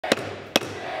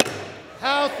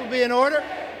House will be in order.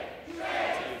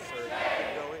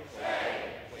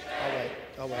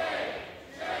 I'll wait.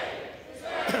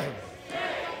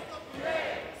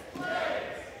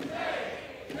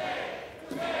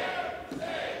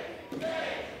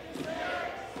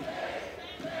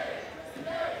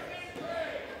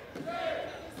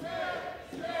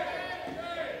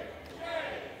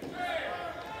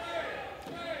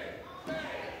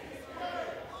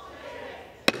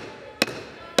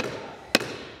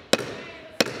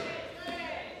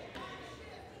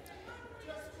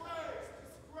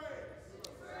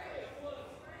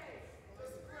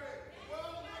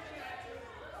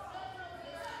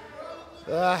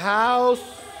 The House.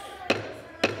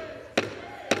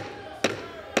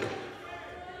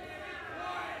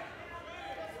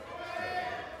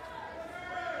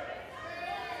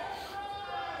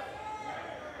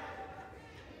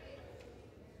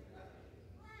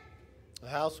 The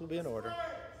House will be in order.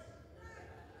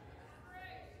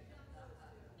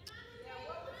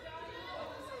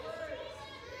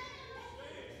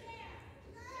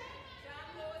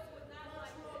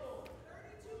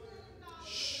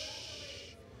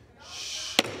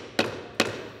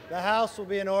 The House will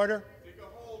be in order.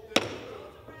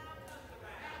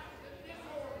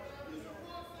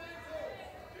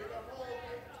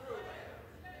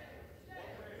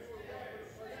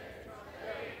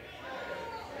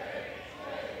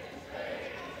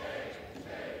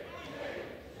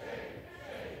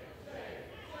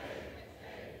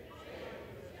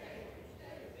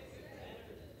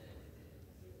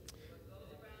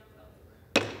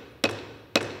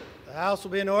 The House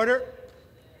will be in order.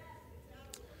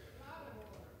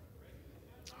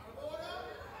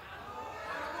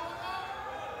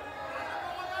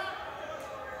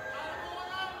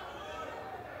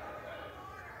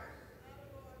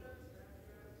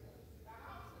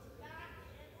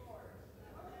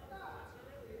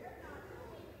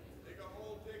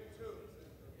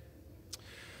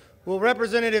 Will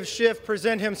Representative Schiff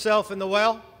present himself in the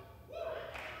well?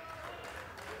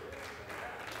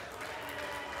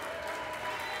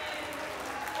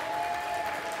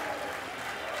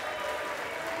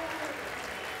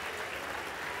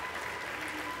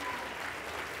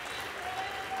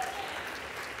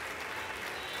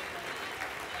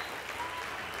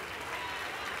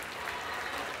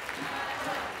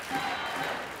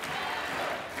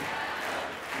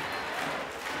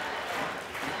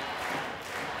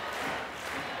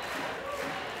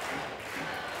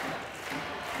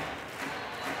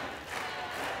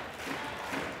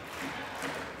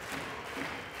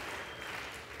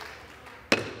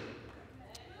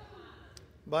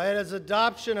 By its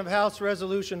adoption of House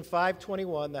Resolution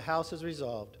 521, the House has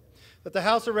resolved that the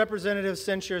House of Representatives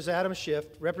censures Adam Schiff,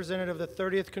 representative of the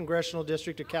 30th Congressional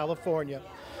District of California,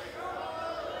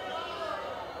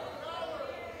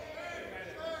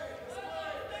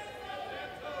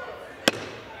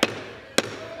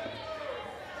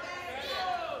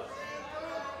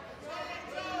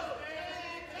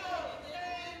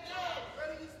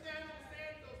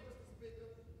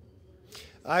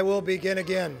 I will begin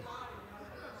again.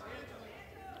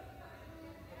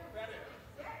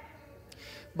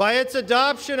 By its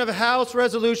adoption of House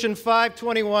Resolution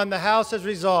 521, the House has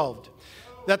resolved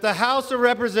that the House of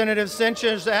Representatives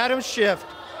censures Adam Schiff,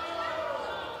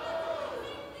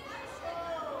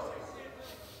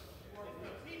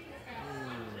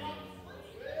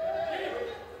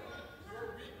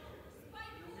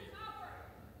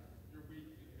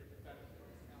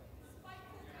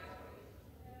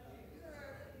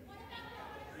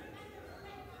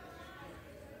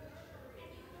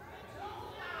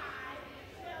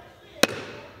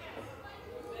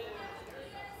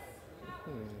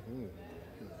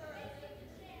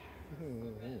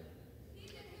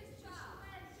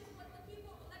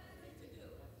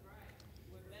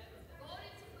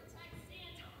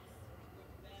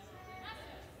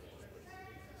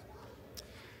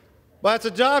 by its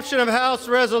adoption of House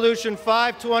Resolution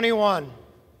 521,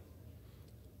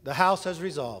 the House has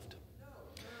resolved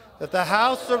that the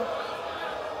House of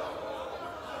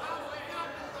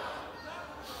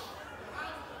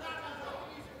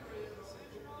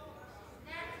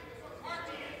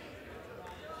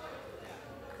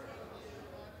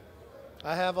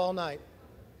I have all night.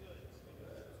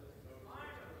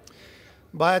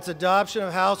 By its adoption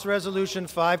of House Resolution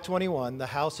 521, the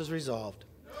House has resolved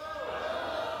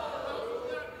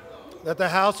that the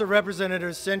House of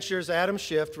Representatives censures Adam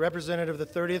Schiff, representative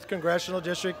of the 30th Congressional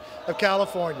District of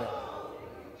California,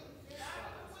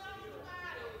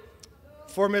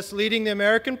 for misleading the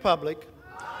American public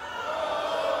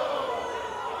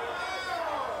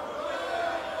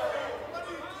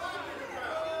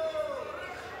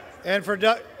and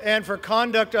for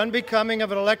conduct unbecoming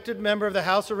of an elected member of the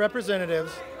House of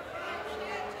Representatives,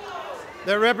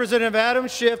 that Representative Adam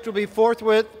Schiff will be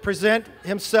forthwith present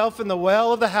himself in the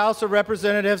well of the House of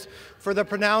Representatives for the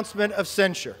pronouncement of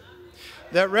censure.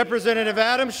 That Representative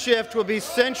Adam Schiff will be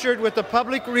censured with the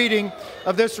public reading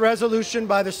of this resolution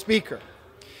by the Speaker.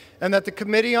 And that the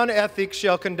Committee on Ethics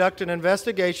shall conduct an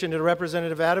investigation into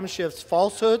Representative Adam Schiff's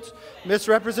falsehoods,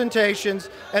 misrepresentations,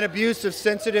 and abuse of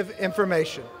sensitive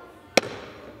information.